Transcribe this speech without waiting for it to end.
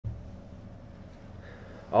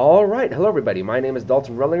Alright, hello everybody, my name is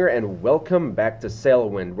Dalton Rellinger and welcome back to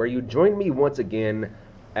Sailwind, where you join me once again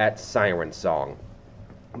at Siren Song.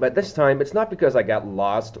 But this time, it's not because I got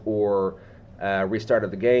lost or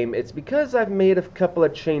restarted the game, it's because I've made a couple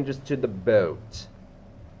of changes to the boat.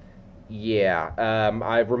 Yeah,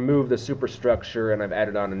 I've removed the superstructure and I've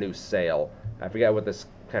added on a new sail. I forget what this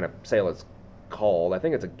kind of sail is called. I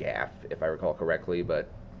think it's a gaff, if I recall correctly, but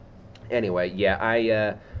anyway,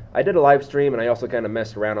 yeah, I did a live stream and I also kind of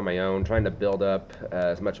messed around on my own, trying to build up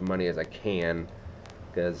as much money as I can.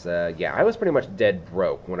 Because, yeah, I was pretty much dead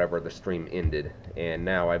broke whenever the stream ended, and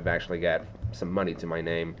now I've actually got some money to my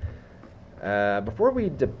name. Before we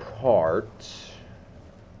depart,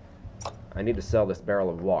 I need to sell this barrel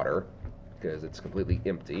of water, because it's completely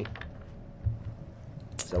empty.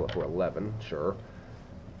 Sell it for 11, sure.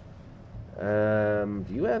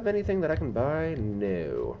 Do you have anything that I can buy?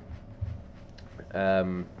 No.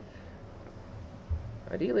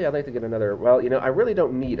 Ideally, I'd like to get another... Well, you know, I really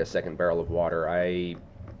don't need a second barrel of water.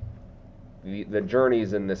 The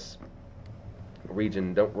journeys in this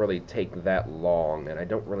region don't really take that long, and I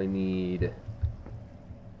don't really need...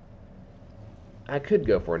 I could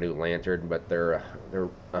go for a new lantern, but they're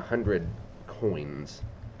 100 coins,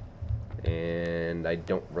 and I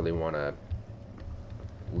don't really want to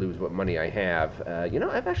lose what money I have. You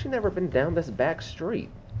know, I've actually never been down this back street.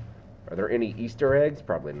 Are there any Easter eggs?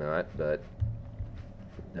 Probably not, but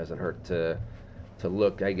doesn't hurt to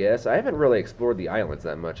look, I guess. I haven't really explored the islands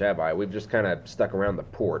that much, have I? We've just kind of stuck around the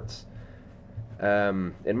ports.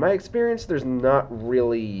 In my experience, there's not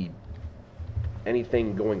really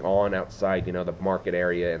anything going on outside, you know, the market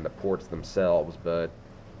area and the ports themselves, but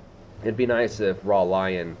it'd be nice if Raw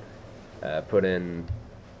Lion put in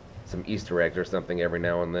some Easter eggs or something every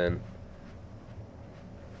now and then.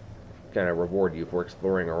 Kind of reward you for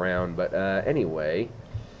exploring around, but anyway,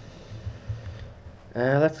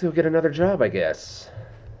 let's go get another job, I guess.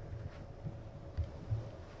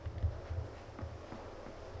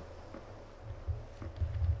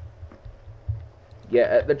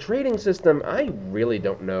 Yeah, the trading system, I really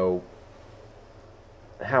don't know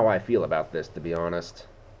how I feel about this, to be honest.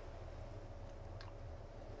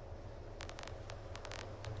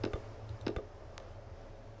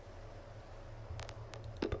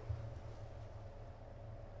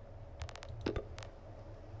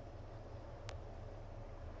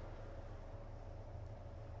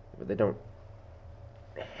 But they don't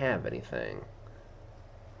have anything.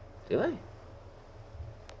 Do they?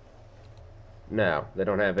 No, they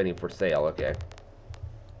don't have any for sale. Okay.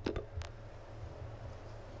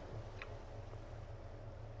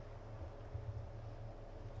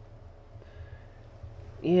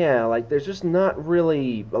 Yeah, like, there's just not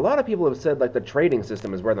really... A lot of people have said, like, the trading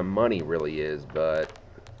system is where the money really is, but...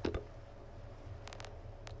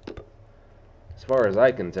 as far as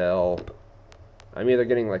I can tell, I'm either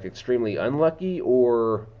getting, like, extremely unlucky,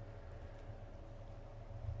 or...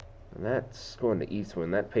 And that's going to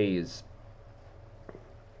Eastwind. That pays...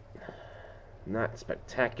 not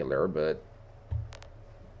spectacular, but...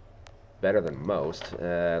 better than most.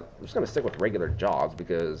 I'm just going to stick with regular jobs,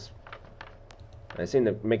 because... I seem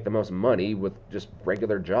to make the most money with just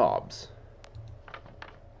regular jobs.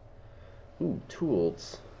 Ooh,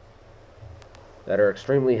 tools. That are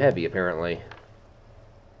extremely heavy, apparently.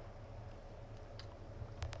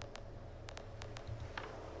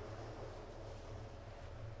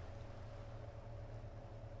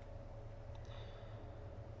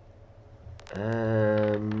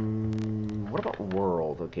 What about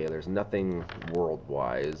world? Okay, there's nothing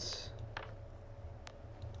world-wise.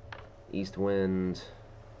 Eastwind.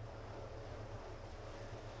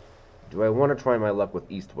 Do I want to try my luck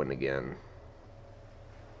with Eastwind again?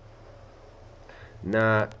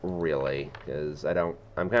 Not really, because I don't...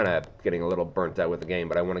 I'm kind of getting a little burnt out with the game,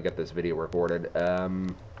 but I want to get this video recorded. So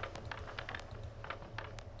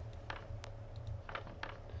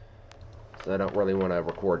I don't really want to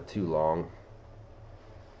record too long.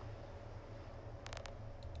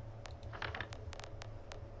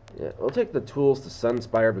 Yeah, we'll take the tools to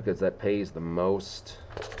Sunspire because that pays the most.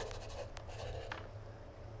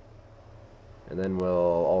 And then we'll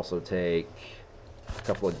also take a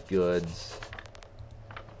couple of goods.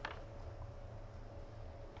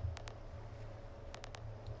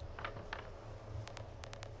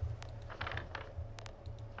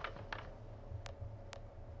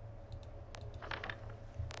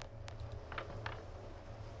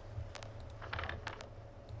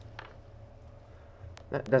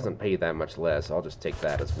 That doesn't pay that much less. I'll just take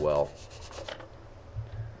that as well.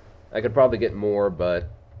 I could probably get more, but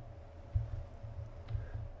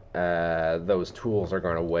those tools are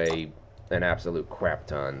going to weigh an absolute crap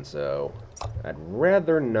ton, so I'd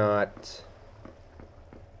rather not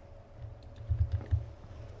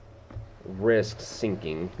risk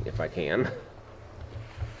sinking if I can.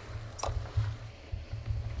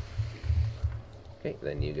 Okay,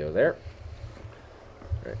 then you go there.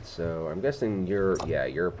 Alright, so I'm guessing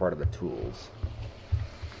you're part of the tools.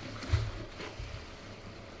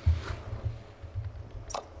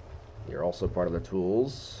 You're also part of the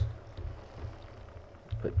tools.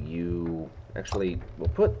 Put you... Actually, we'll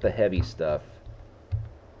put the heavy stuff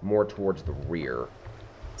more towards the rear.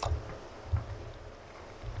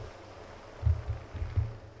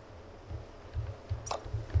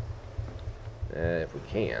 If we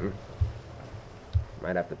can.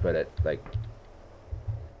 Might have to put it, like,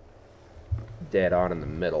 dead on in the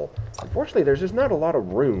middle. Unfortunately, there's just not a lot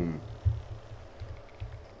of room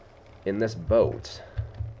in this boat.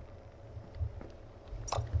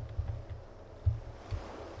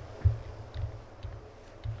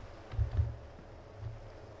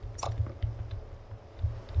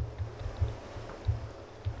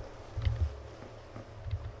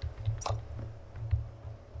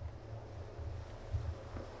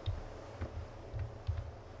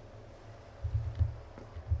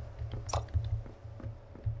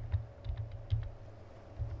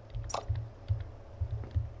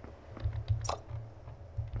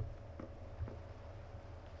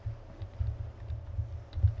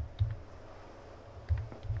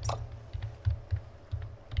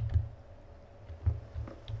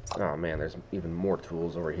 Oh man, there's even more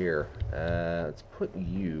tools over here. Let's put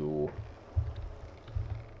you...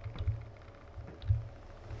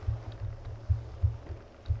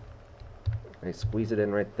 I squeeze it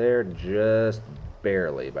in right there, just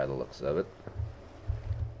barely by the looks of it.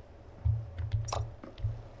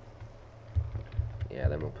 Yeah,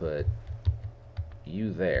 then we'll put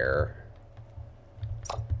you there.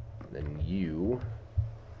 Then you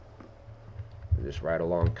just ride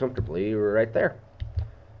along comfortably right there.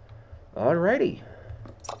 Alrighty.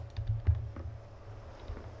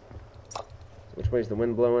 Which way's the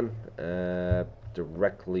wind blowing?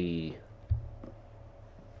 Directly...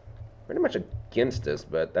 Pretty much against us,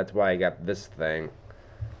 but that's why I got this thing.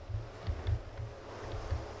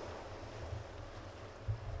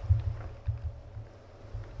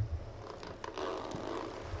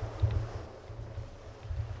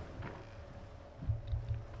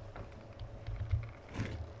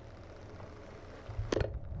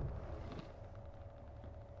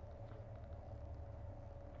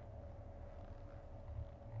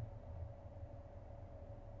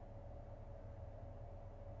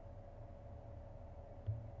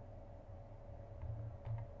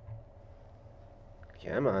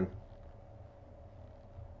 Come on.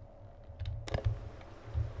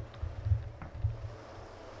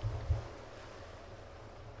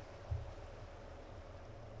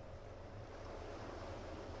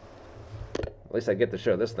 At least I get to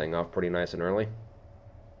show this thing off pretty nice and early.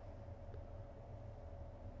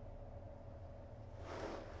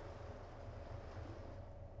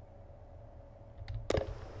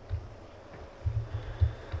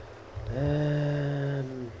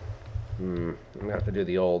 I'm gonna have to do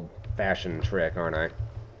the old-fashioned trick, aren't I?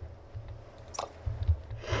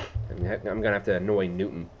 I'm gonna have to annoy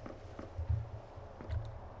Newton.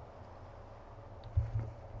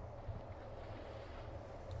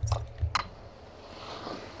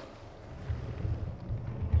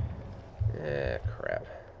 Crap.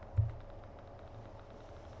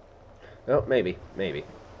 Oh, maybe.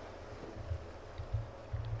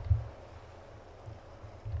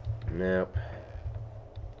 Nope.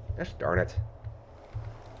 Gosh darn it.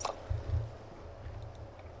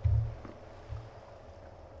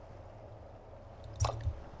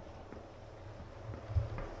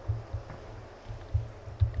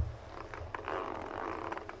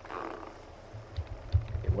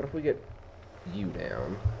 Okay, what if we get you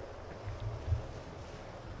down?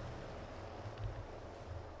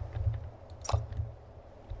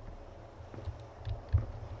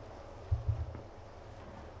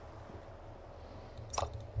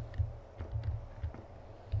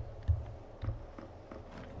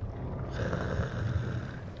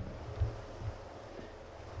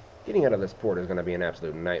 Getting out of this port is going to be an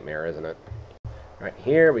absolute nightmare, isn't it? Alright,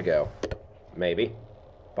 here we go. Maybe.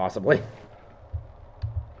 Possibly.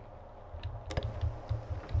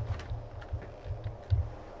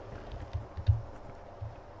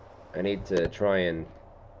 I need to try and...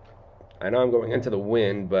 I know I'm going into the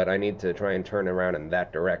wind, but I need to try and turn around in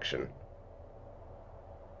that direction.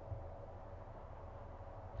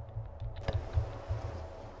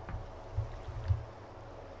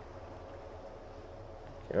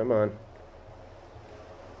 Come on.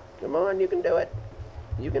 Come on, you can do it.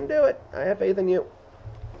 You can do it. I have faith in you.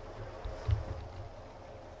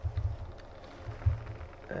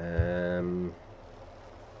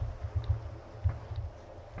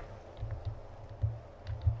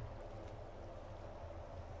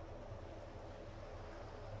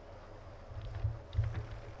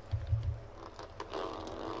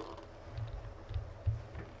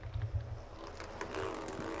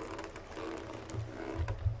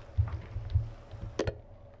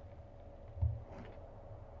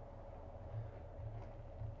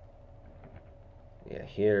 Yeah,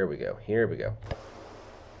 here we go. Here we go.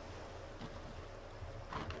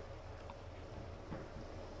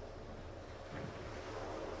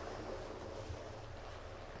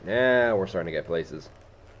 Now we're starting to get places.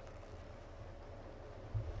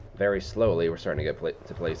 Very slowly, we're starting to get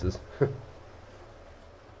to places.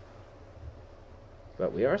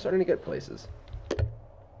 But we are starting to get places.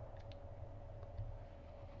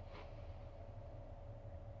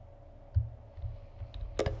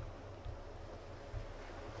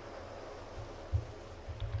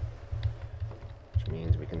 Which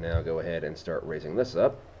means we can now go ahead and start raising this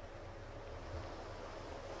up.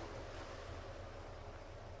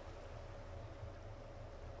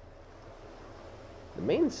 The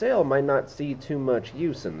mainsail might not see too much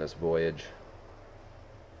use in this voyage.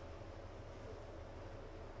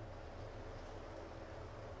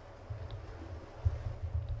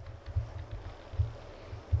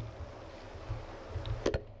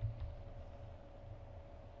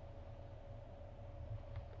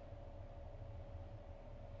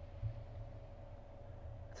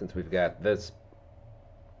 Since we've got this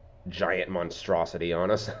giant monstrosity on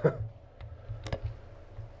us.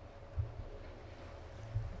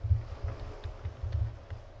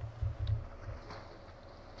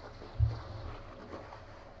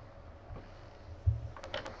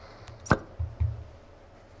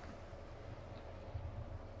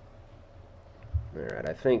 Alright,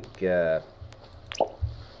 I think the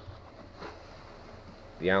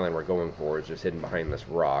island we're going for is just hidden behind this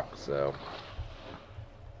rock, so...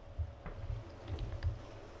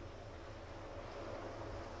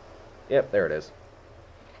 Yep, there it is.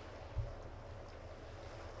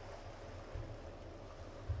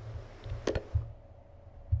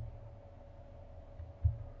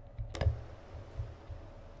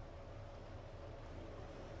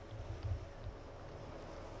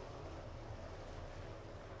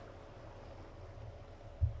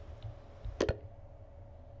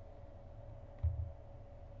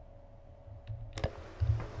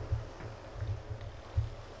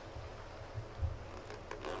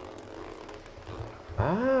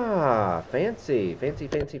 Ah, fancy, fancy,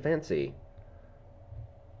 fancy, fancy.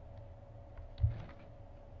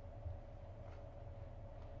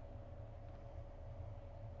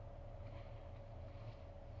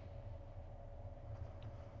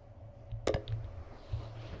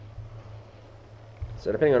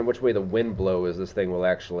 So depending on which way the wind blows, this thing will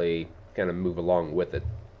actually kind of move along with it.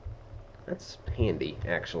 That's handy,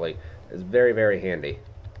 actually. It's very, very handy.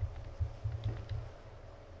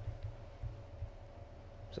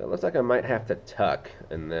 So it looks like I might have to tuck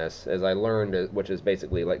in this, as I learned, which is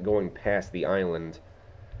basically like going past the island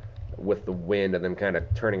with the wind and then kind of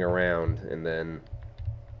turning around and then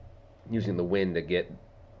using the wind to get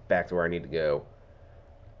back to where I need to go.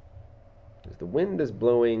 Because the wind is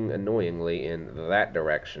blowing annoyingly in that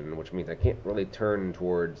direction, which means I can't really turn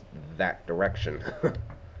towards that direction.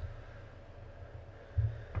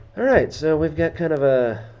 Alright, so we've got kind of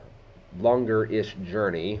a longer-ish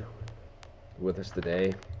journey with us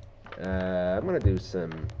today. I'm going to do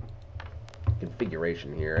some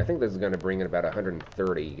configuration here. I think this is going to bring in about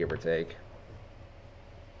 130, give or take.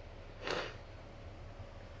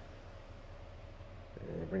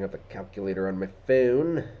 Bring up the calculator on my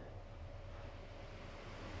phone.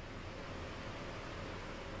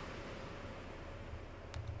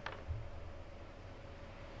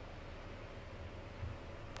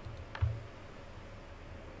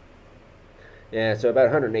 Yeah, so about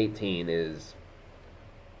 118 is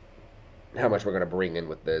how much we're going to bring in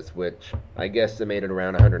with this, which I guesstimated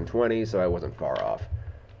around 120, so I wasn't far off.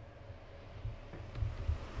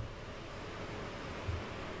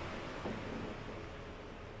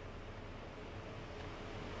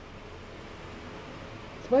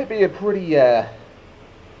 This might be a pretty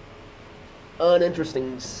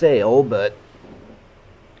uninteresting sail, but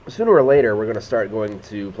sooner or later we're going to start going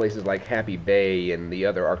to places like Happy Bay and the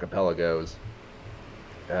other archipelagos.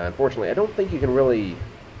 Unfortunately, I don't think you can really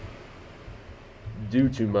do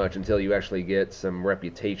too much until you actually get some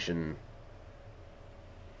reputation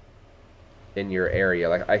in your area.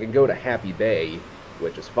 Like, I can go to Happy Bay,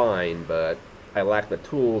 which is fine, but I lack the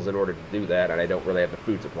tools in order to do that, and I don't really have the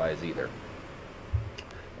food supplies either.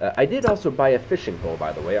 I did also buy a fishing pole,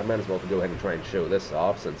 by the way. I might as well go ahead and try and show this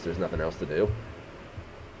off since there's nothing else to do.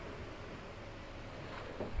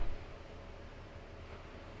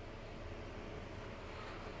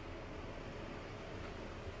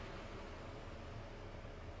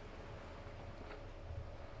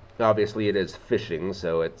 Obviously it is fishing,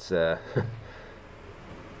 so it's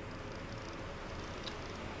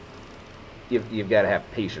you've got to have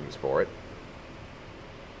patience for it.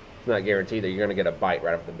 It's not guaranteed that you're going to get a bite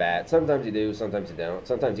right off the bat. Sometimes you do, sometimes you don't.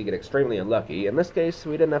 Sometimes you get extremely unlucky. In this case,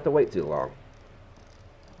 we didn't have to wait too long.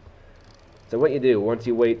 So what you do, once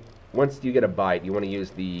you get a bite, you want to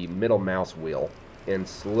use the middle mouse wheel and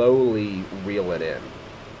slowly reel it in.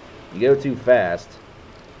 You go too fast,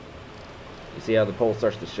 you see how the pole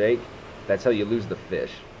starts to shake? That's how you lose the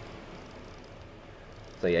fish.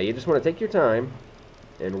 So yeah, you just want to take your time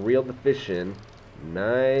and reel the fish in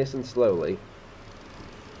nice and slowly.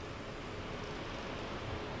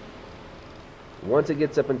 Once it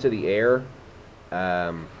gets up into the air,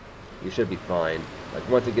 you should be fine. Like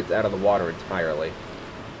once it gets out of the water entirely.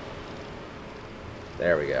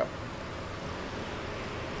 There we go.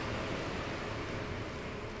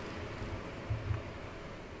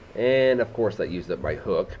 And of course that used up my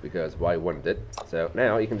hook, because why wouldn't it? So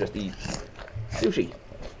now you can just eat sushi.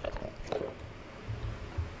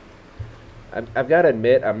 I've got to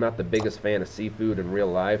admit, I'm not the biggest fan of seafood in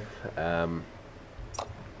real life.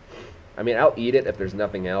 I mean, I'll eat it if there's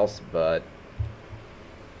nothing else, but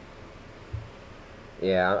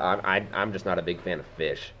yeah, I'm just not a big fan of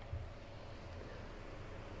fish.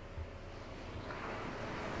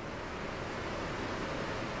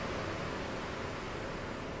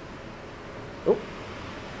 Oh,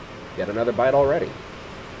 get another bite already.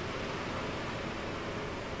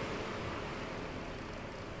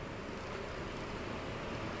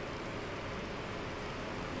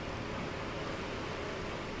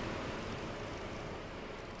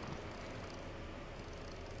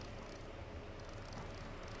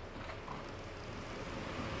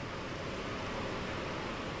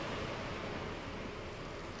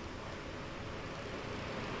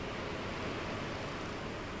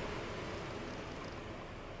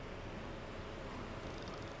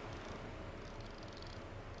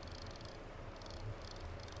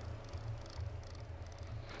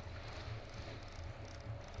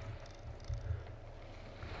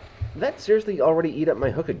 That seriously already eat up my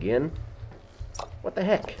hook again? What the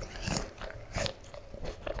heck?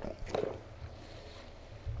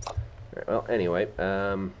 Alright, well, anyway,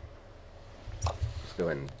 let's go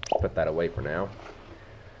ahead and put that away for now.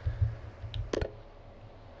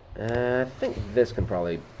 I think this can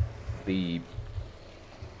probably be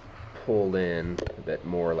pulled in a bit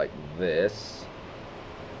more like this.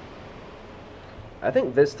 I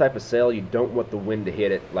think this type of sail, you don't want the wind to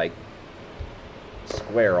hit it, like,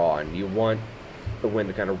 square on. You want the wind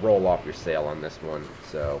to kind of roll off your sail on this one.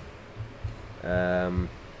 So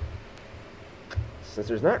since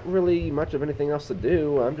there's not really much of anything else to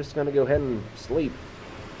do, I'm just gonna go ahead and sleep.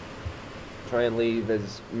 Try and leave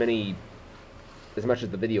as much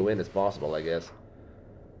of the video in as possible, I guess.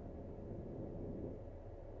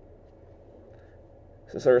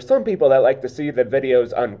 Since there are some people that like to see the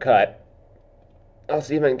videos uncut, I'll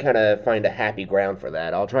see if I can kind of find a happy ground for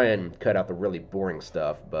that. I'll try and cut out the really boring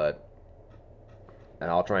stuff, but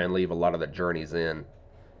I'll try and leave a lot of the journeys in.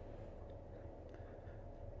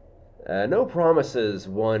 No promises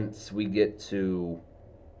once we get to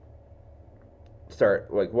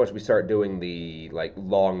once we start doing the, like,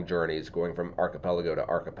 long journeys, going from archipelago to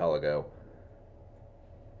archipelago.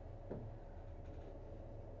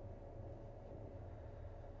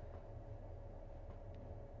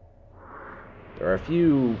 There are a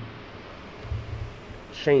few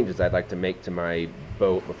changes I'd like to make to my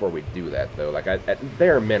boat before we do that, though. Like, at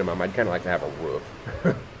bare minimum, I'd kind of like to have a roof.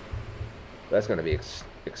 That's going to be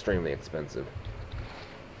extremely expensive.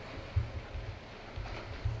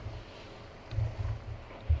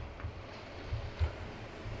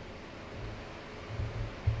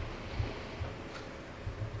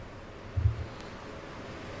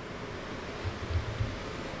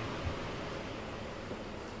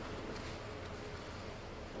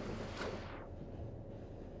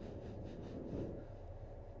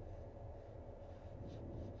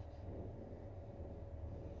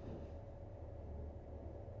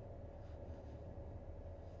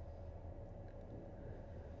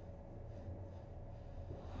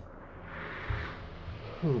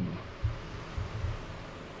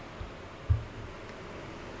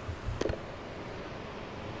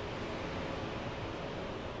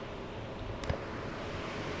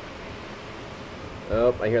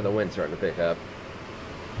 Oh, I hear the wind starting to pick up.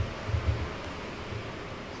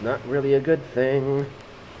 It's not really a good thing.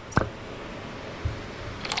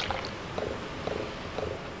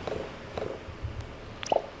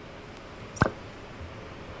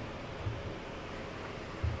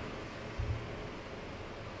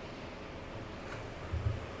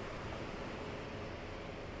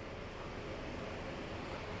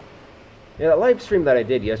 Yeah, that live stream that I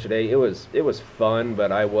did yesterday, it was fun,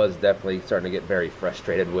 but I was definitely starting to get very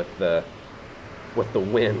frustrated with the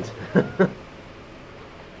wind.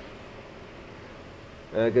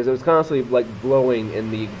 Because it was constantly like blowing in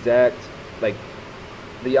the exact, like,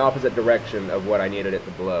 the opposite direction of what I needed it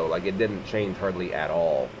to blow. Like, it didn't change hardly at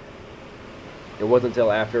all. It wasn't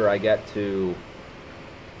until after I got to...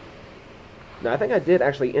 Now, I think I did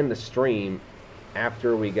actually end the stream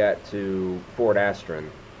after we got to Fort Astron.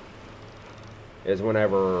 Is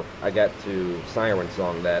whenever I got to Siren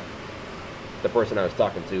Song that the person I was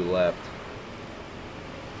talking to left.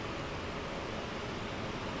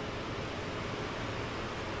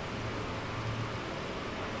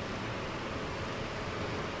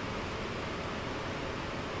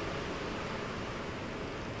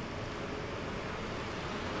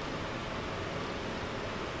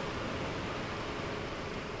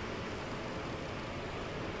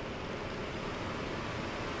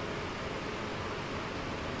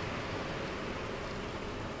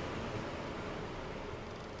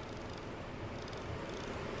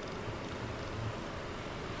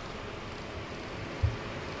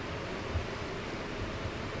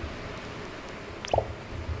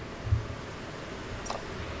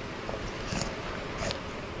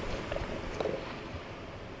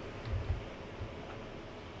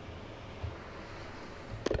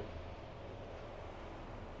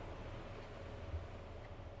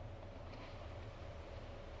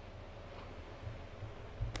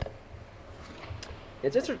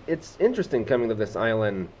 It's interesting coming to this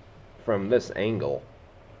island from this angle,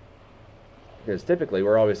 because typically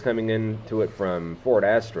we're always coming into it from Fort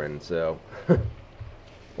Astron, so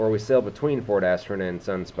or we sail between Fort Astron and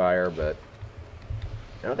Sunspire, but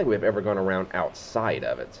I don't think we've ever gone around outside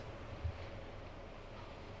of it.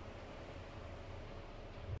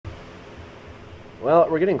 Well,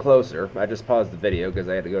 we're getting closer. I just paused the video because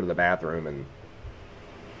I had to go to the bathroom and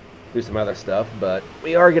do some other stuff, but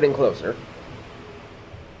we are getting closer.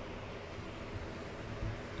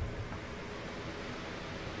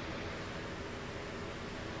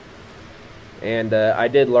 And I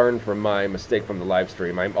did learn from my mistake from the live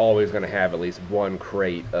stream. I'm always going to have at least one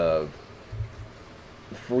crate of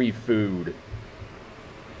free food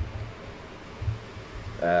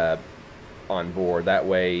on board. That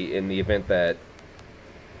way, in the event that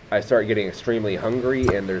I start getting extremely hungry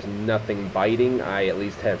and there's nothing biting, I at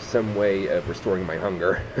least have some way of restoring my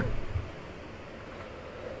hunger.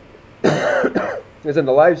 Because in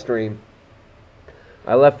the live stream,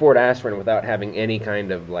 I left Fort Astron without having any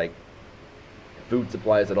kind of, like, food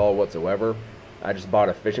supplies at all whatsoever. I just bought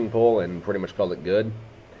a fishing pole and pretty much called it good.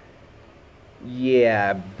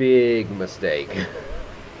 Yeah, big mistake.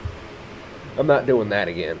 I'm not doing that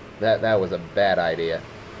again. That was a bad idea.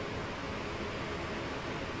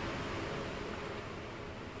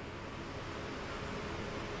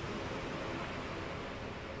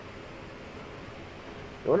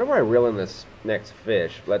 Whenever I reel in this next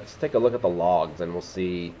fish, let's take a look at the logs and we'll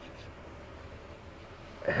see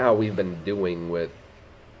how we've been doing with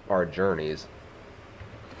our journeys.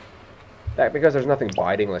 In fact, because there's nothing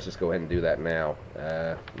biting, let's just go ahead and do that now.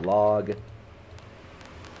 Log.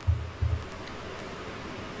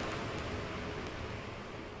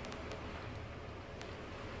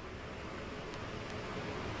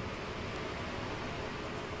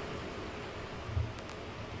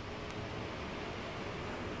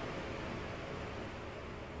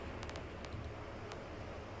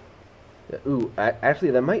 Ooh,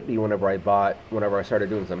 actually, that might be whenever I started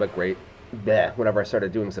doing some whenever I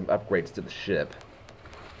started doing some upgrades to the ship.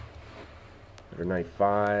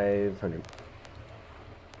 195,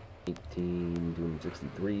 118,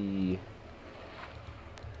 263.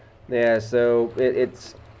 Yeah, so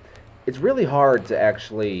it's really hard to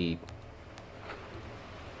actually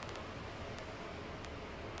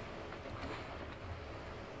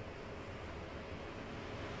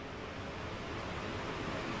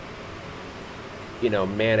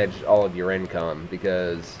manage all of your income,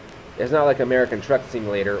 because it's not like American Truck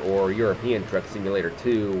Simulator or European Truck Simulator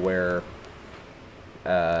 2 where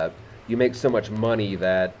you make so much money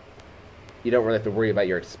that you don't really have to worry about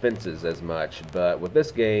your expenses as much. But with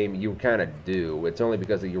this game, you kind of do. It's only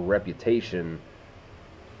because of your reputation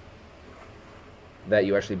that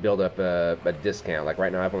you actually build up a discount. Like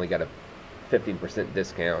right now, I've only got a 15%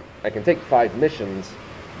 discount. I can take 5 missions,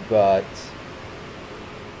 but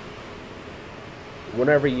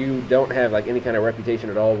whenever you don't have like any kind of reputation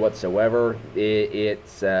at all whatsoever,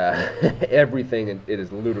 it's everything. It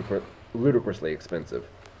is ludicrously expensive.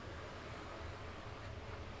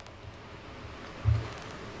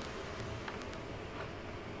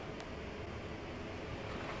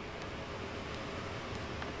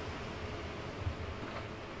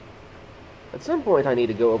 At some point, I need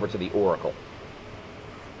to go over to the Oracle.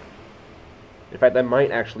 In fact, that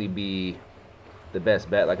might actually be the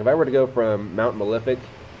best bet. Like, if I were to go from Mount Malefic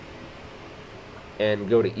and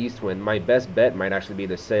go to Eastwind, my best bet might actually be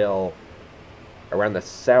to sail around the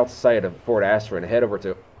south side of Fort Asterin, head over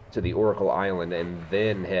to the Oracle Island, and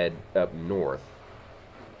then head up north.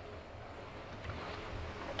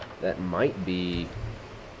 That might be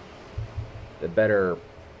the better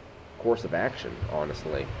course of action,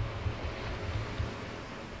 honestly.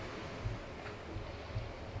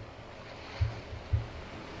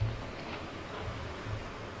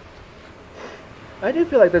 I do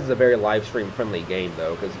feel like this is a very live stream friendly game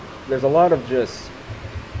though, because there's a lot of just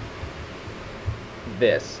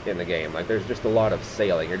this in the game. Like there's just a lot of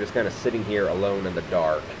sailing. You're just kind of sitting here alone in the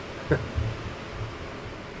dark,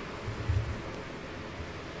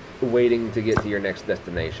 waiting to get to your next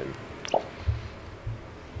destination. You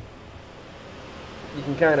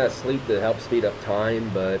can kind of sleep to help speed up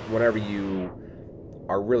time, but whenever you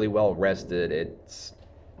are really well rested, it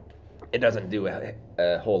doesn't do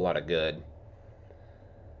a whole lot of good.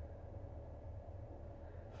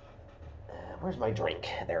 Where's my drink?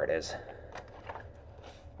 There it is.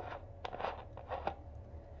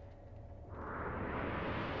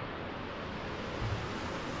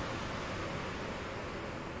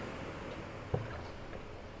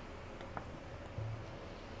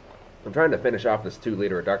 I'm trying to finish off this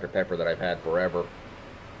 2-liter of Dr. Pepper that I've had forever.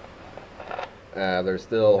 There's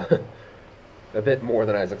still a bit more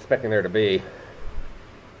than I was expecting there to be.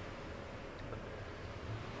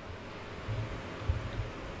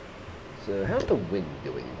 So how's the wind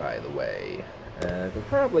doing, by the way? I can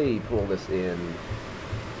probably pull this in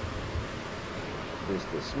just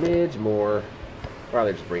a smidge more.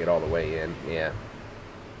 Probably just bring it all the way in, yeah.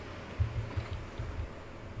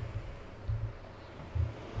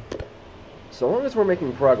 So long as we're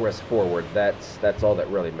making progress forward, that's all that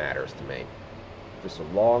really matters to me. Just so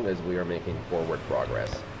long as we are making forward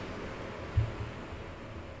progress.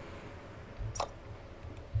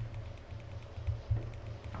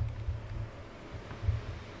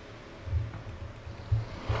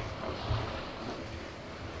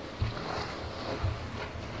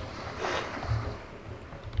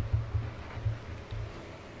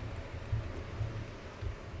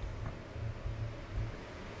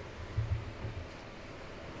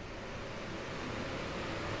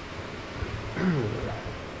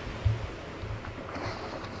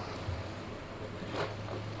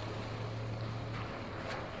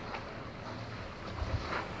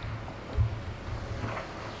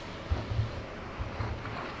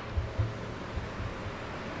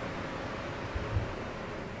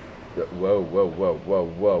 Whoa, whoa, whoa, whoa,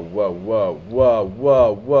 whoa, whoa, whoa, whoa,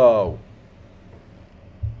 whoa, whoa.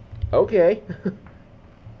 Okay.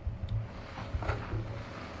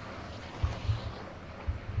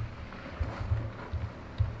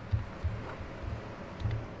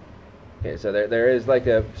 Okay, so there is like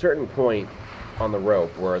a certain point on the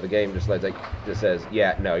rope where the game just says,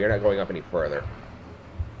 yeah, no, you're not going up any further.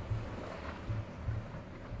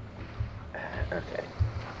 Okay.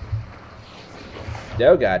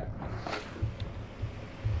 Oh God.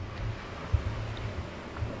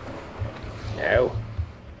 No.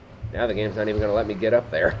 Now the game's not even going to let me get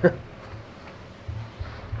up there.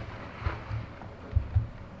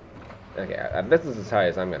 Okay, this is as high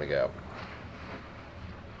as I'm going to go.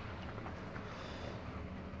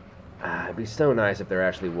 It'd be so nice if there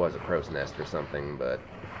actually was a crow's nest or something, but...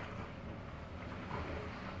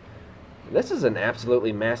 This is an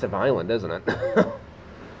absolutely massive island, isn't it?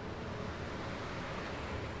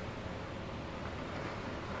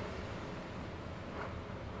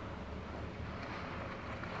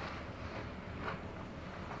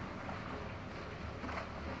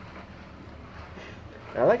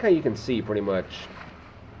 I like how you can see pretty much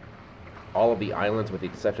all of the islands with the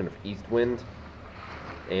exception of Eastwind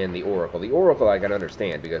and the Oracle. The Oracle I can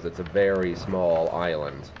understand because it's a very small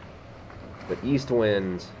island. But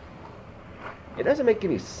Eastwind, it doesn't make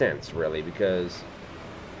any sense really because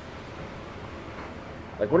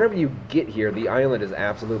like whenever you get here, the island is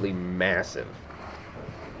absolutely massive.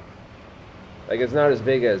 Like, it's not as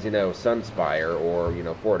big as, you know, Sunspire or, you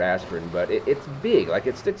know, Fort Asterin, but it's big. Like,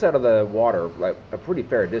 it sticks out of the water, like, a pretty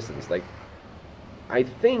fair distance. Like, I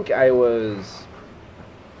think I was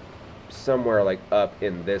somewhere like up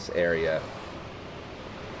in this area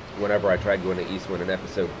whenever I tried going to Eastwind in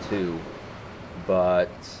episode 2, but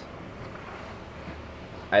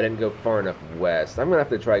I didn't go far enough west. I'm going to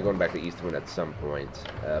have to try going back to Eastwind at some point,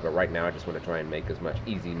 but right now I just want to try and make as much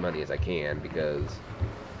easy money as I can, because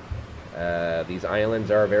these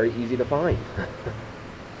islands are very easy to find.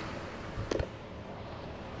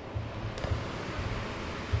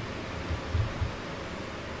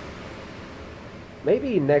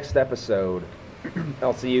 Maybe next episode,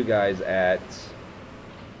 I'll see you guys at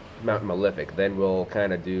Mount Malefic. Then we'll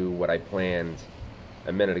kind of do what I planned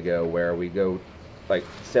a minute ago, where we go, like,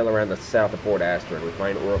 sail around the south of Port Astor and we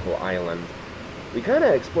find Oracle Island. We kind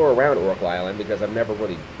of explore around Oracle Island because I've never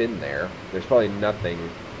really been there. There's probably nothing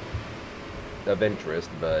of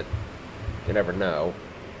interest, but you never know.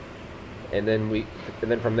 And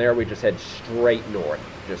then from there we just head straight north,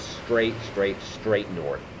 just straight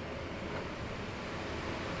north.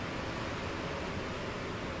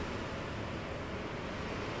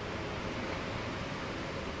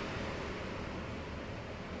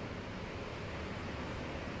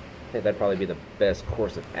 I think that'd probably be the best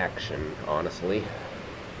course of action, honestly.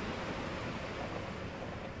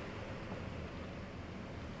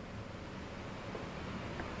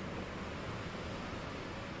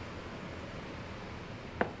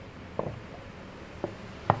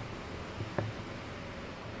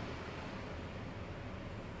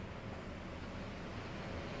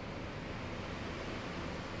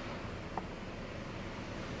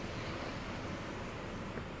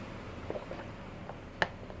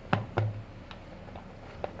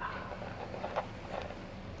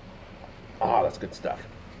 Oh, that's good stuff.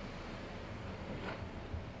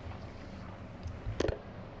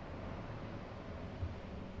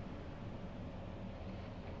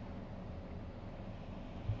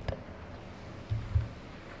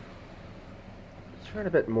 Let's turn a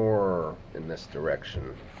bit more in this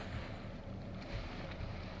direction.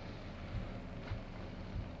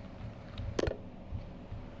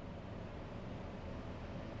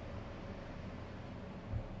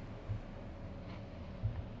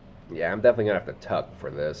 Yeah, I'm definitely going to have to tuck for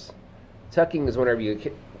this. Tucking is whenever you,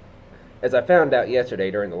 as I found out yesterday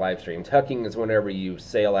during the live stream, tucking is whenever you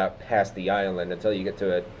sail out past the island until you get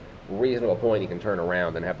to a reasonable point you can turn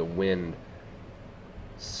around and have the wind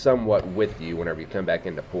somewhat with you whenever you come back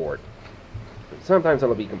into port. Sometimes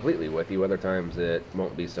it'll be completely with you, other times it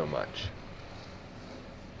won't be so much.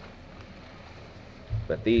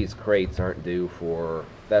 But these crates aren't due for,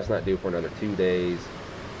 that's not due for another 2 days,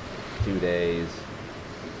 2 days.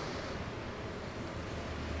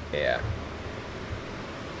 Yeah.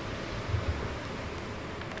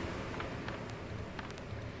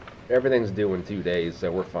 Everything's due in 2 days,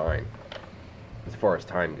 so we're fine as far as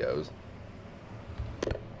time goes. I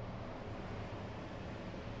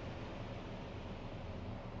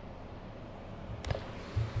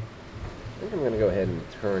think I'm going to go ahead and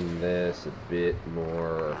turn this a bit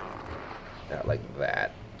more out like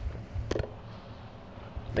that.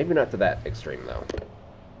 Maybe not to that extreme, though.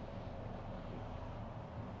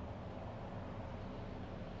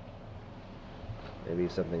 Maybe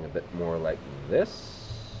something a bit more like this.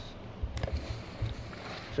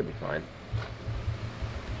 Should be fine.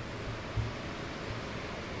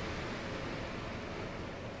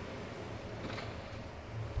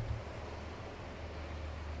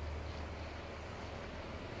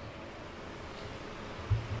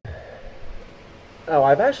 Oh,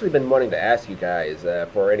 I've actually been wanting to ask you guys,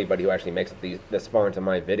 for anybody who actually makes it this far into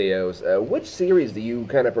my videos, which series do you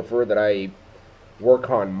kind of prefer that I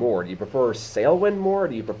work on more? Do you prefer Sailwind more, or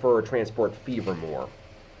do you prefer Transport Fever more?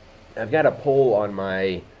 I've got a poll on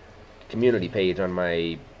my community page on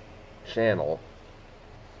my channel.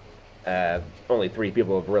 Only 3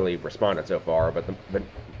 people have really responded so far, but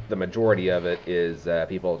the majority of it is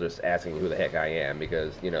people just asking who the heck I am,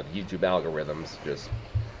 because, you know, the YouTube algorithms just...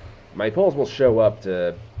 My polls will show up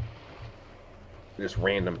to just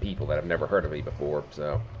random people that have never heard of me before,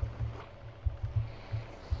 so...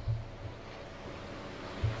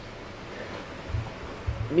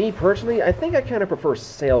 Me personally, I think I kind of prefer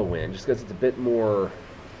Sailwind, just because it's a bit more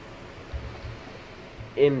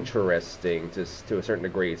interesting to a certain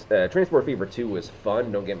degree. Transport Fever 2 is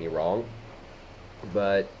fun, don't get me wrong,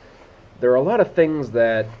 but there are a lot of things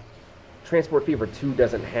that Transport Fever 2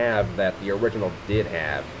 doesn't have that the original did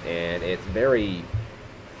have, and it's very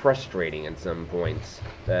frustrating in some points.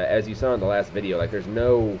 As you saw in the last video, like, there's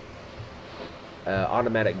no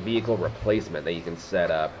automatic vehicle replacement that you can set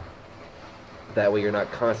up. That way you're not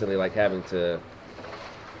constantly, like, having to,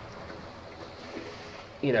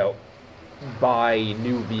 you know, buy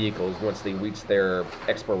new vehicles once they reach their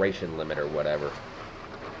expiration limit or whatever.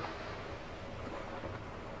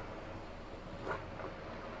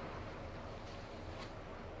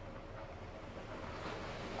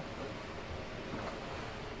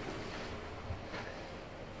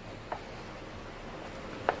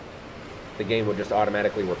 The game would just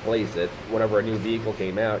automatically replace it. Whenever a new vehicle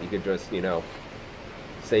came out, you could just, you know,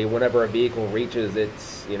 say whenever a vehicle reaches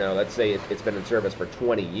its, you know, let's say it's been in service for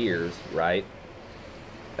 20 years, right?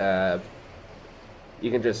 You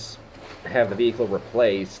can just have the vehicle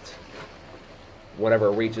replaced whenever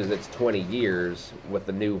it reaches its 20 years with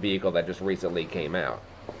the new vehicle that just recently came out.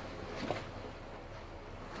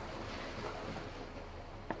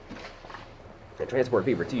 In Transport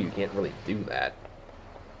Fever 2, you can't really do that.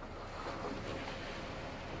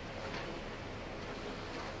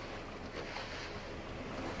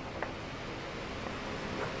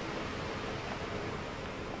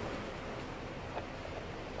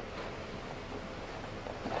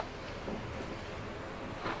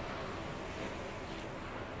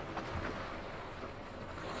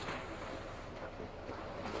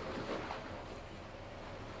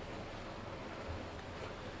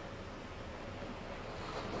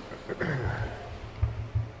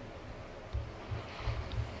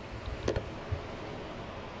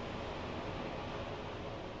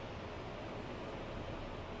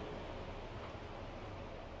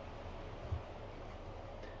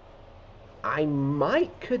 I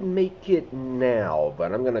could make it now,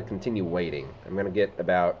 but I'm going to continue waiting. I'm going to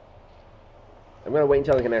wait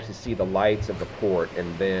until I can actually see the lights of the port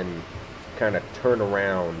and then kind of turn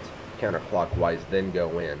around counterclockwise, then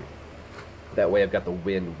go in. That way I've got the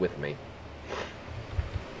wind with me.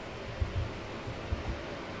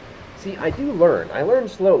 See, I do learn. I learn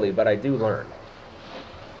slowly, but I do learn.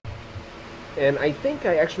 And I think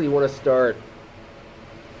I actually want to start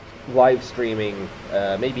live streaming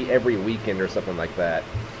maybe every weekend or something like that.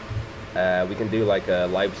 We can do like a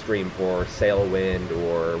live stream for Sailwind,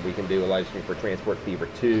 or we can do a live stream for Transport Fever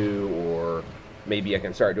 2, or maybe I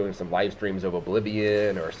can start doing some live streams of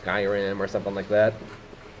Oblivion or Skyrim or something like that.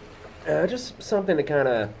 Just something to kind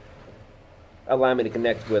of allow me to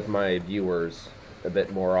connect with my viewers a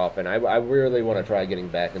bit more often. I really want to try getting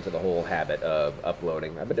back into the whole habit of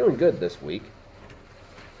uploading. I've been doing good this week,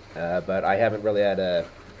 but I haven't really had a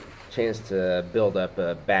chance to build up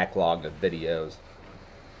a backlog of videos.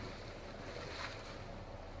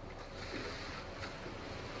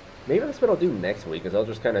 Maybe that's what I'll do next week, is I'll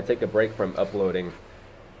just kind of take a break from uploading,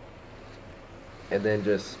 and then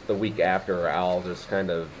just the week after I'll just kind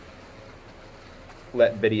of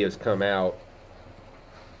let videos come out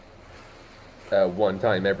one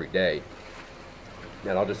time every day.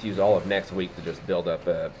 And I'll just use all of next week to just build up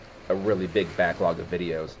a really big backlog of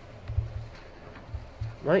videos.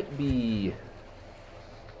 Might be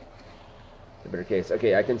a better case.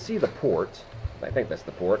 Okay, I can see the port. I think that's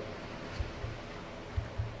the port.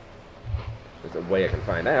 There's a way I can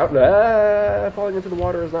find out. Falling into the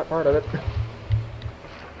water is not part of it.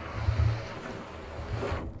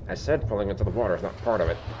 I said falling into the water is not part of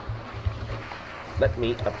it. Let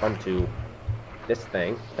me up onto this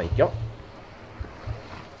thing. Thank you.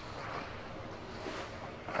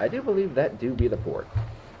 I do believe that do be the port.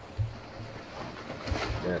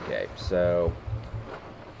 Okay, so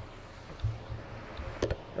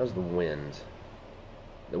how's the wind?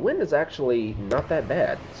 The wind is actually not that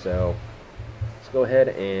bad, so let's go ahead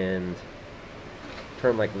and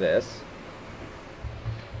turn like this.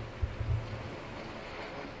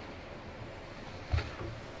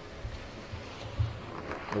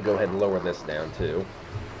 We'll go ahead and lower this down too.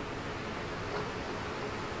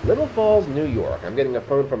 Little Falls, New York. I'm getting a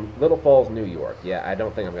phone from Little Falls, New York. Yeah, I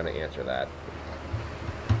don't think I'm going to answer that.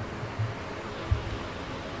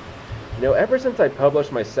 You know, ever since I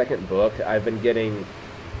published my second book, I've been getting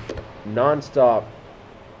non-stop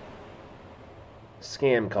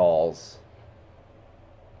scam calls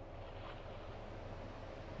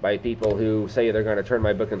by people who say they're going to turn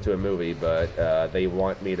my book into a movie, but they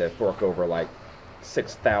want me to fork over like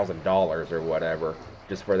 $6,000 or whatever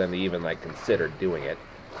just for them to even like consider doing it.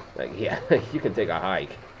 Like, yeah, you can take a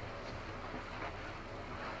hike.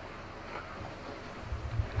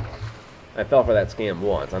 I fell for that scam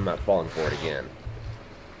once. I'm not falling for it again.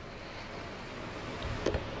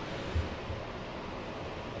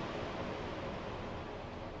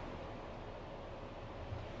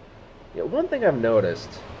 You know, one thing I've noticed,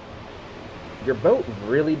 your boat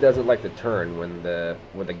really doesn't like to turn when the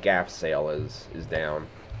gaff sail is down.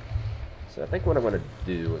 So I think what I'm going to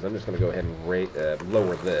do is I'm just going to go ahead and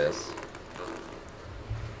lower this.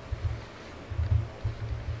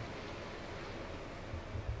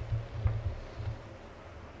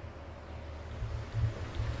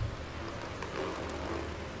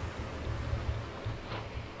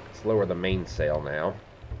 Let's lower the mainsail now.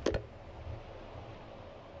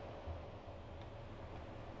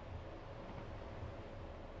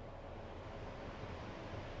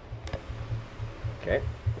 Okay.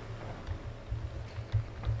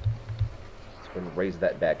 Let's go and raise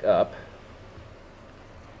that back up.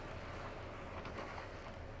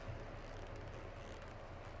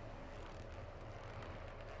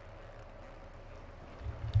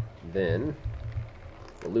 Then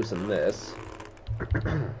we'll loosen this.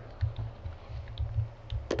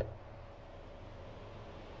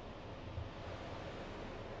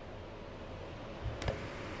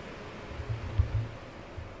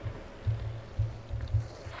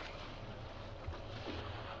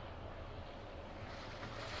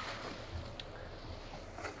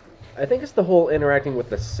 I think it's the whole interacting with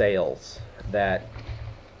the sails that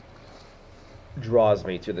draws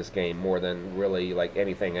me to this game more than really like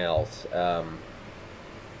anything else.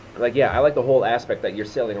 Like, yeah, I like the whole aspect that you're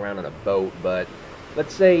sailing around on a boat, but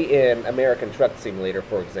let's say in American Truck Simulator,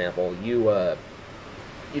 for example, you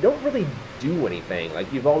don't really do anything.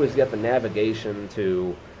 Like, you've always got the navigation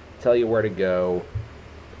to tell you where to go.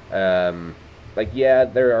 Like, yeah,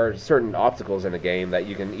 there are certain obstacles in the game that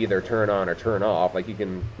you can either turn on or turn off. Like, you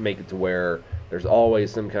can make it to where there's always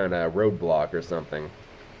some kind of roadblock or something.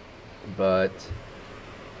 But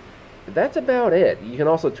that's about it. You can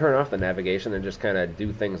also turn off the navigation and just kind of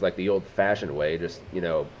do things like the old-fashioned way, just, you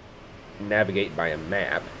know, navigate by a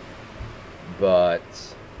map. But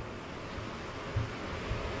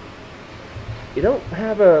you don't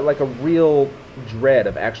have a real dread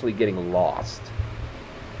of actually getting lost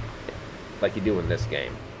like you do in this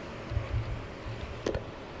game.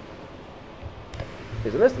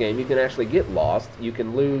 Because in this game, you can actually get lost. You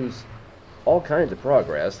can lose all kinds of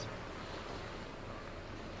progress.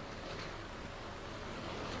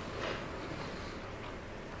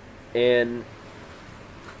 And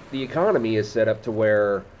the economy is set up to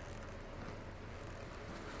where,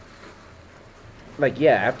 like,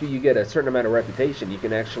 yeah, after you get a certain amount of reputation, you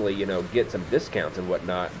can actually, you know, get some discounts and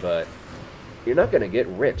whatnot, but you're not going to get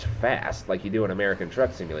rich fast like you do in American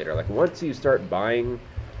Truck Simulator. Like, once you start buying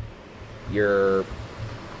your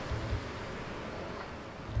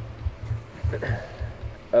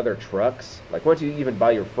other trucks, like, once you even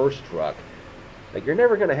buy your first truck, like, you're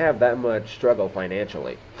never going to have that much struggle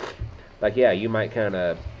financially. Like, yeah, you might kind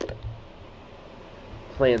of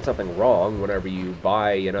plan something wrong whenever you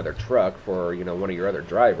buy another truck for, you know, one of your other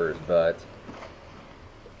drivers, but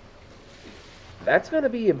that's going to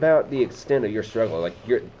be about the extent of your struggle. Like,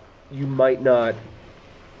 you might not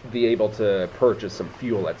be able to purchase some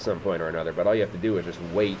fuel at some point or another, but all you have to do is just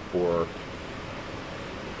wait for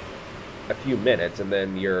a few minutes, and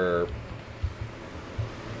then your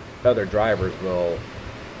other drivers will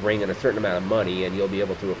bring in a certain amount of money, and you'll be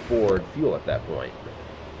able to afford fuel at that point.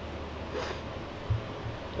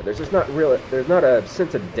 But there's just there's not a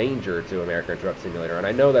sense of danger to American Truck Simulator, and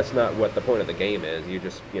I know that's not what the point of the game is. You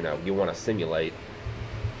just, you know, you want to simulate,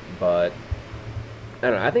 but I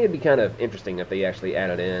don't know, I think it'd be kind of interesting if they actually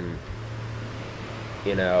added in,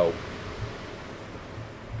 you know,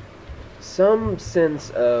 some sense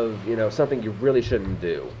of, you know, something you really shouldn't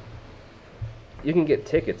do. You can get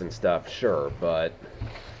tickets and stuff, sure, but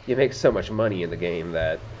you make so much money in the game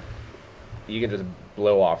that you can just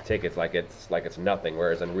blow off tickets like it's nothing,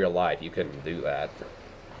 whereas in real life you couldn't do that.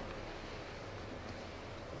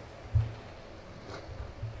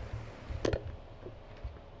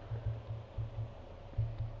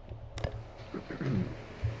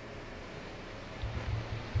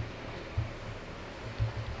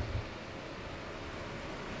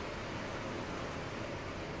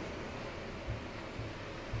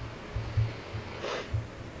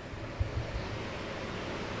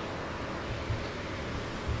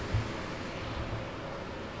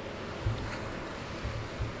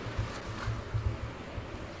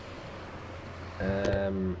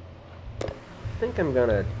 I think I'm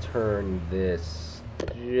gonna turn this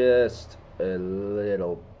just a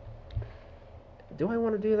little. Do I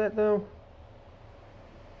want to do that though?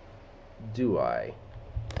 Do I?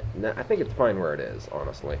 No, I think it's fine where it is,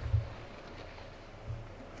 honestly.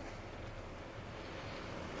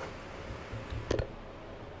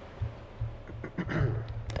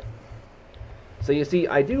 So you see,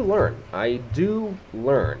 I do learn. It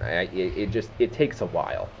takes a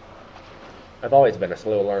while. I've always been a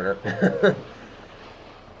slow learner.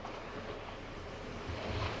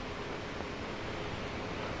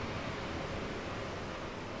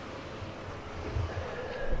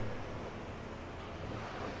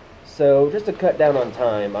 So, just to cut down on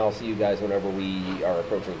time, I'll see you guys whenever we are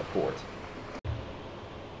approaching the port.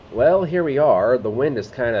 Well, here we are. The wind is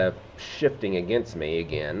kind of shifting against me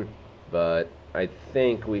again, but I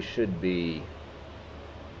think we should be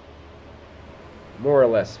more or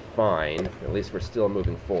less fine. At least we're still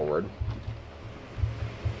moving forward.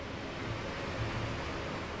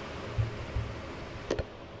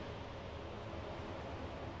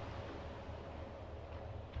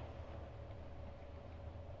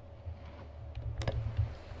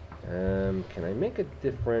 Can I make a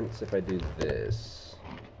difference if I do this?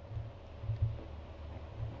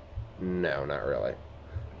 No, not really.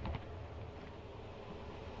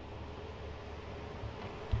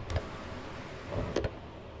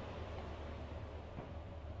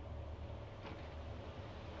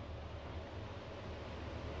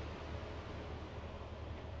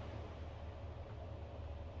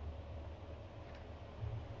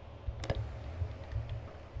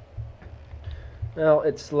 Well,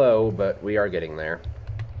 it's slow, but we are getting there.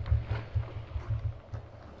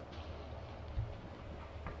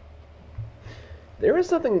 There is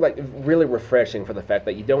something like really refreshing for the fact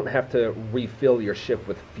that you don't have to refill your ship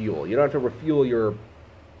with fuel. You don't have to refuel your...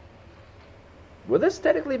 Would this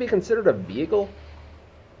technically be considered a vehicle?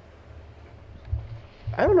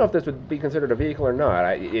 I don't know if this would be considered a vehicle or not.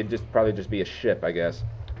 It'd just probably just be a ship, I guess.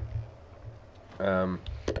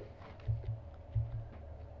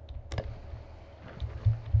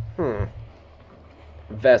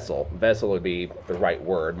 Vessel. Vessel would be the right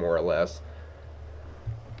word, more or less.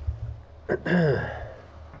 But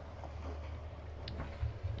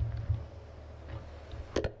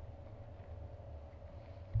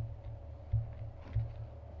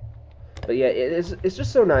yeah, it's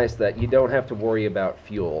just so nice that you don't have to worry about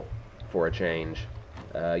fuel for a change.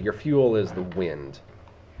 Your fuel is the wind.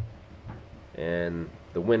 And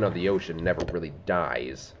the wind on the ocean never really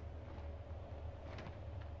dies.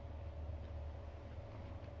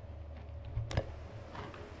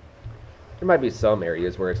 There might be some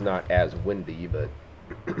areas where it's not as windy, but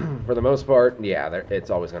for the most part, yeah, it's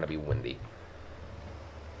always going to be windy.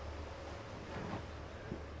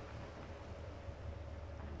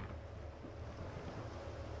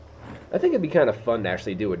 I think it'd be kind of fun to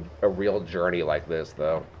actually do a real journey like this,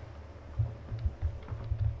 though.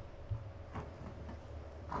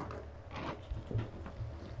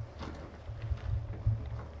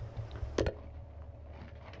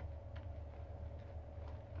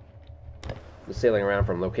 Sailing around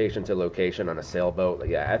from location to location on a sailboat.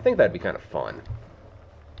 Yeah, I think that'd be kind of fun.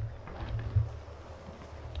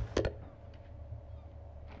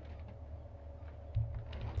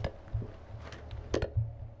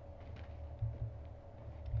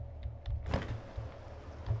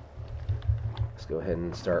 Let's go ahead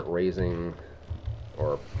and start raising,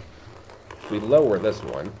 or we lower this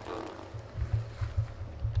one,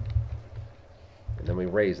 and then we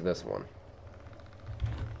raise this one.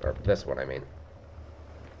 Or this one, I mean.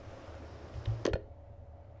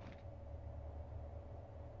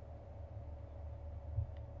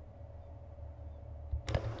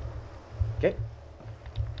 Okay.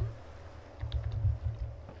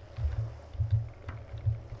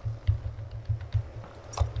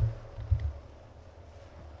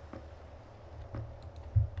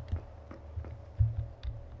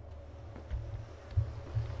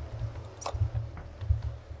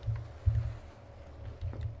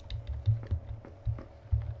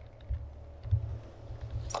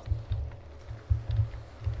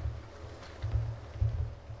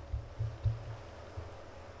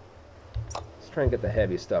 Try and get the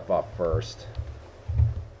heavy stuff off first.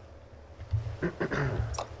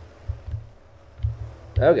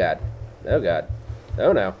 Oh god. Oh god.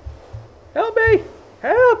 Oh no. Help me!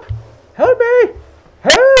 Help! Help me!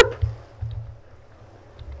 Help!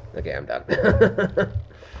 Okay, I'm done.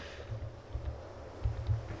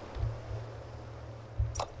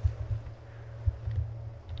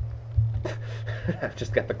 I've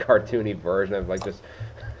just got the cartoony version of like just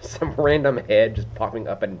some random head just popping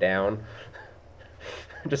up and down.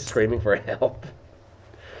 Just screaming for help.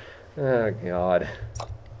 Oh, God.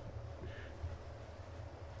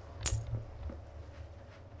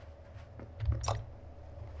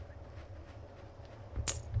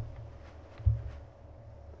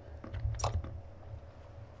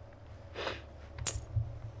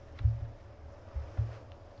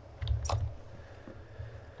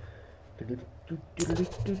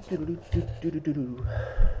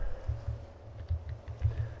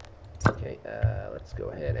 Okay, let's go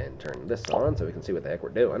ahead and turn this on so we can see what the heck we're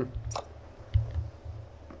doing.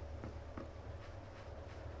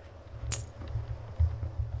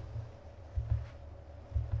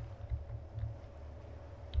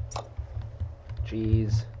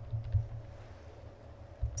 Cheese.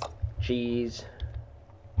 Cheese.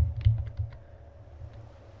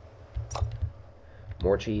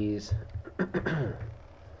 More cheese.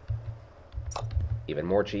 Even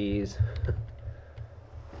more cheese.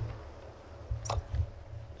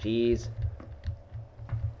 Cheese.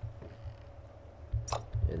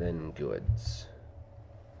 And then goods.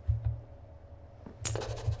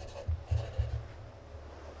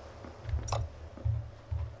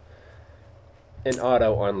 An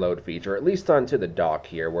auto unload feature, at least onto the dock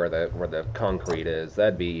here where the concrete is.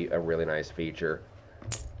 That'd be a really nice feature.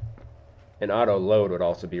 An auto load would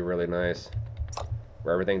also be really nice,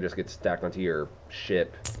 where everything just gets stacked onto your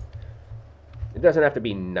ship. It doesn't have to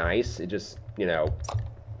be nice, it just, you know.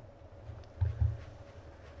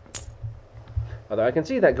 Although I can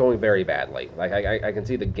see that going very badly. Like, I can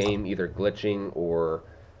see the game either glitching or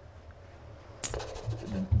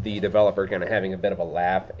the developer kind of having a bit of a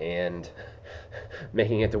laugh and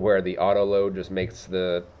making it to where the auto load just makes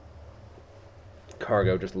the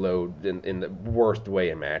cargo just load in the worst way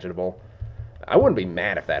imaginable. I wouldn't be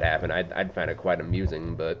mad if that happened. I'd find it quite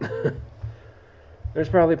amusing, but there's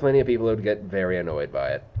probably plenty of people who would get very annoyed by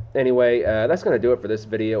it. Anyway, that's going to do it for this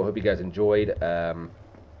video. I hope you guys enjoyed. Actually,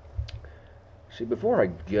 before I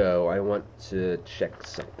go, I want to check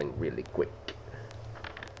something really quick.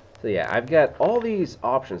 So yeah, I've got all these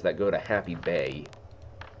options that go to Happy Bay.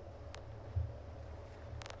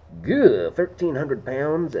 Good, 1,300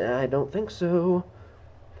 pounds? I don't think so.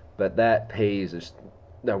 But that pays a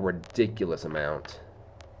ridiculous amount.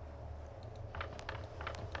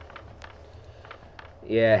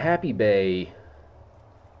 Yeah, Happy Bay.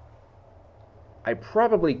 I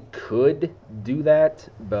probably could do that,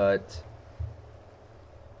 but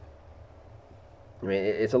I mean,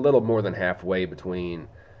 it's a little more than halfway between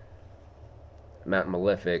Mount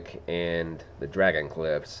Malefic and the Dragon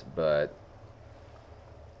Cliffs, but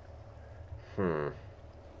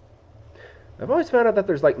I've always found out that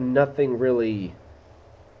there's like nothing really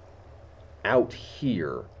out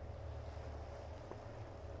here.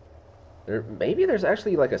 Maybe there's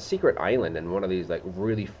actually like a secret island in one of these like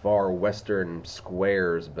really far western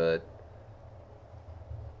squares, but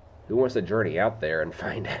who wants to journey out there and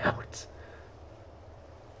find out?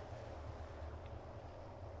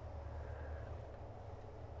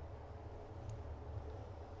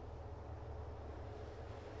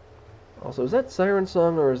 Also, is that Siren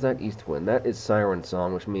Song or is that Eastwind? That is Siren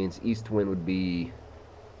Song, which means Eastwind would be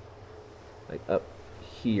like up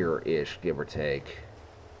here-ish, give or take.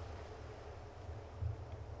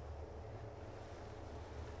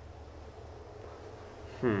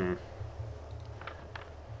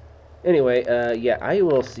 Anyway, yeah, I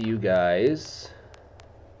will see you guys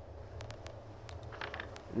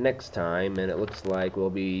next time, and it looks like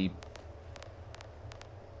we'll be...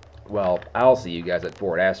 Well, I'll see you guys at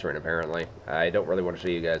Fort Asterin, apparently. I don't really want to show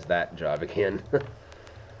you guys that job again.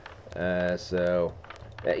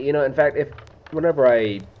 You know, in fact, whenever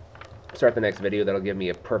I start the next video, that'll give me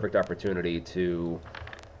a perfect opportunity to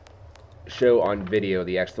show on video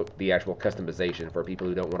the actual customization for people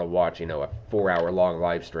who don't want to watch, you know, a 4-hour-long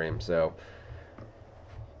live stream. So,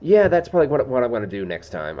 yeah, that's probably what I'm going to do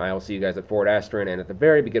next time. I'll see you guys at Fort Asterin, and at the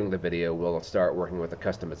very beginning of the video, we'll start working with the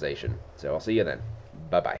customization. So I'll see you then.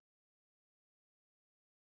 Bye-bye.